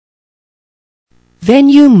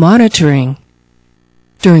Venue monitoring.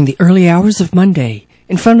 During the early hours of Monday,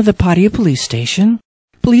 in front of the Pattaya police station,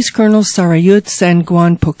 Police Colonel Sarayut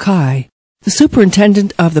Sangguan Pokai, the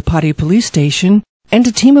superintendent of the Pattaya police station, and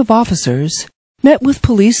a team of officers met with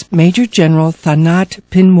Police Major General Thanat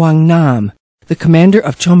Pinwang Nam, the commander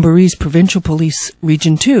of Chonburi's Provincial Police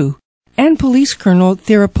Region 2, and Police Colonel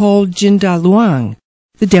Thirapol Jinda Luang,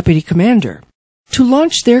 the deputy commander, to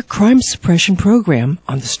launch their crime suppression program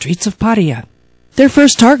on the streets of Pattaya. Their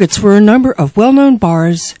first targets were a number of well-known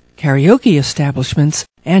bars, karaoke establishments,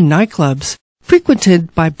 and nightclubs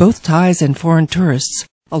frequented by both Thais and foreign tourists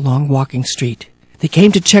along Walking Street. They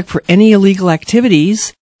came to check for any illegal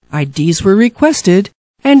activities, IDs were requested,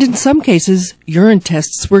 and in some cases, urine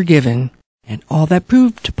tests were given. And all that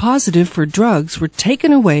proved positive for drugs were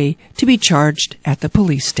taken away to be charged at the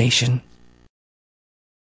police station.